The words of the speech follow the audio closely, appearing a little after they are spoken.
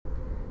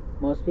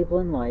Most people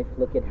in life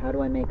look at how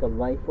do I make a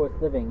life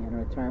worth living and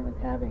a retirement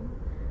worth having.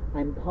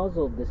 I'm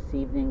puzzled this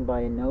evening by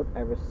a note I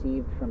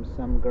received from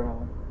some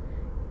girl.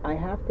 I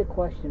have to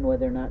question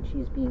whether or not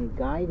she's being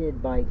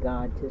guided by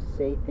God to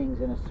say things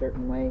in a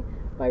certain way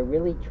by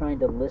really trying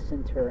to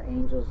listen to her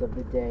angels of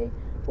the day,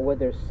 or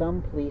whether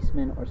some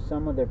policeman or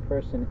some other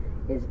person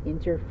is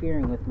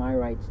interfering with my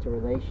rights to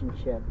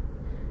relationship.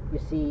 You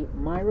see,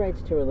 my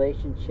rights to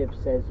relationship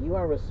says you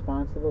are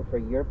responsible for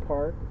your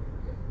part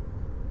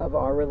of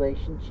our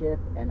relationship,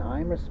 and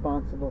I'm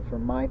responsible for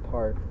my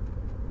part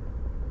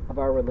of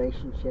our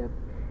relationship,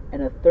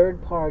 and a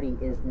third party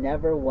is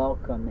never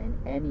welcome in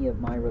any of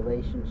my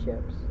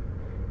relationships.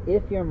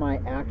 If you're my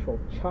actual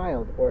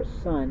child or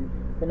son,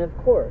 then of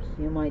course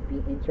you might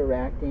be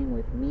interacting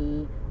with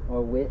me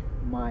or with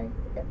my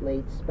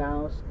late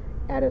spouse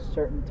at a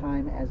certain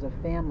time as a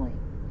family.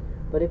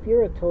 But if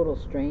you're a total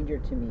stranger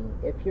to me,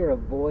 if you're a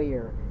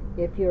voyeur,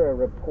 if you're a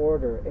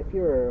reporter, if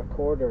you're a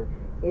recorder,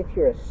 if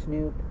you're a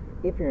snoop,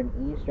 if you're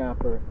an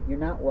eavesdropper, you're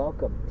not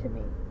welcome to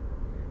me.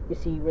 You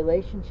see,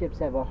 relationships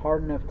have a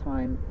hard enough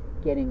time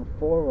getting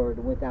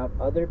forward without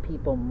other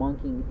people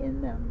monkeying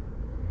in them.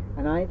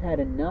 And I've had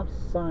enough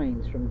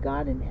signs from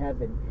God in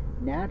heaven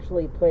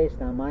naturally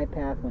placed on my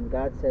path when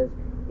God says,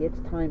 it's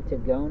time to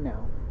go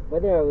now.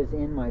 Whether I was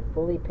in my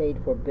fully paid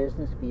for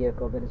business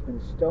vehicle that has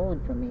been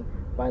stolen from me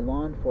by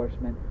law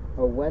enforcement,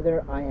 or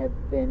whether I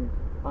have been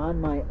on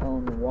my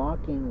own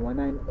walking when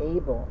I'm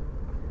able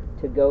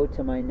to go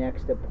to my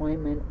next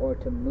appointment or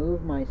to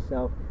move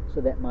myself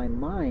so that my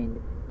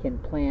mind can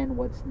plan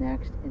what's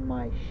next in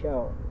my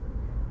show.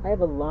 I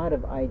have a lot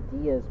of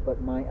ideas,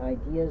 but my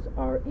ideas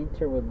are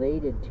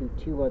interrelated to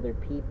two other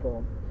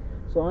people.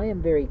 So I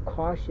am very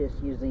cautious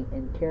usually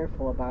and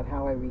careful about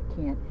how I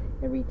recant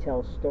and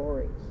retell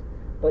stories.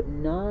 But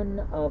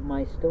none of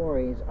my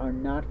stories are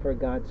not for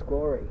God's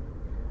glory.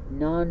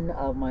 None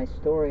of my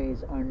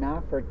stories are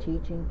not for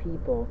teaching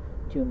people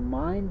to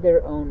mind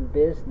their own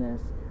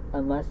business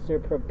unless they're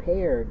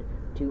prepared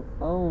to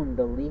own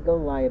the legal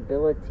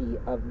liability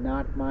of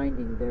not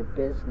minding their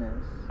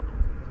business.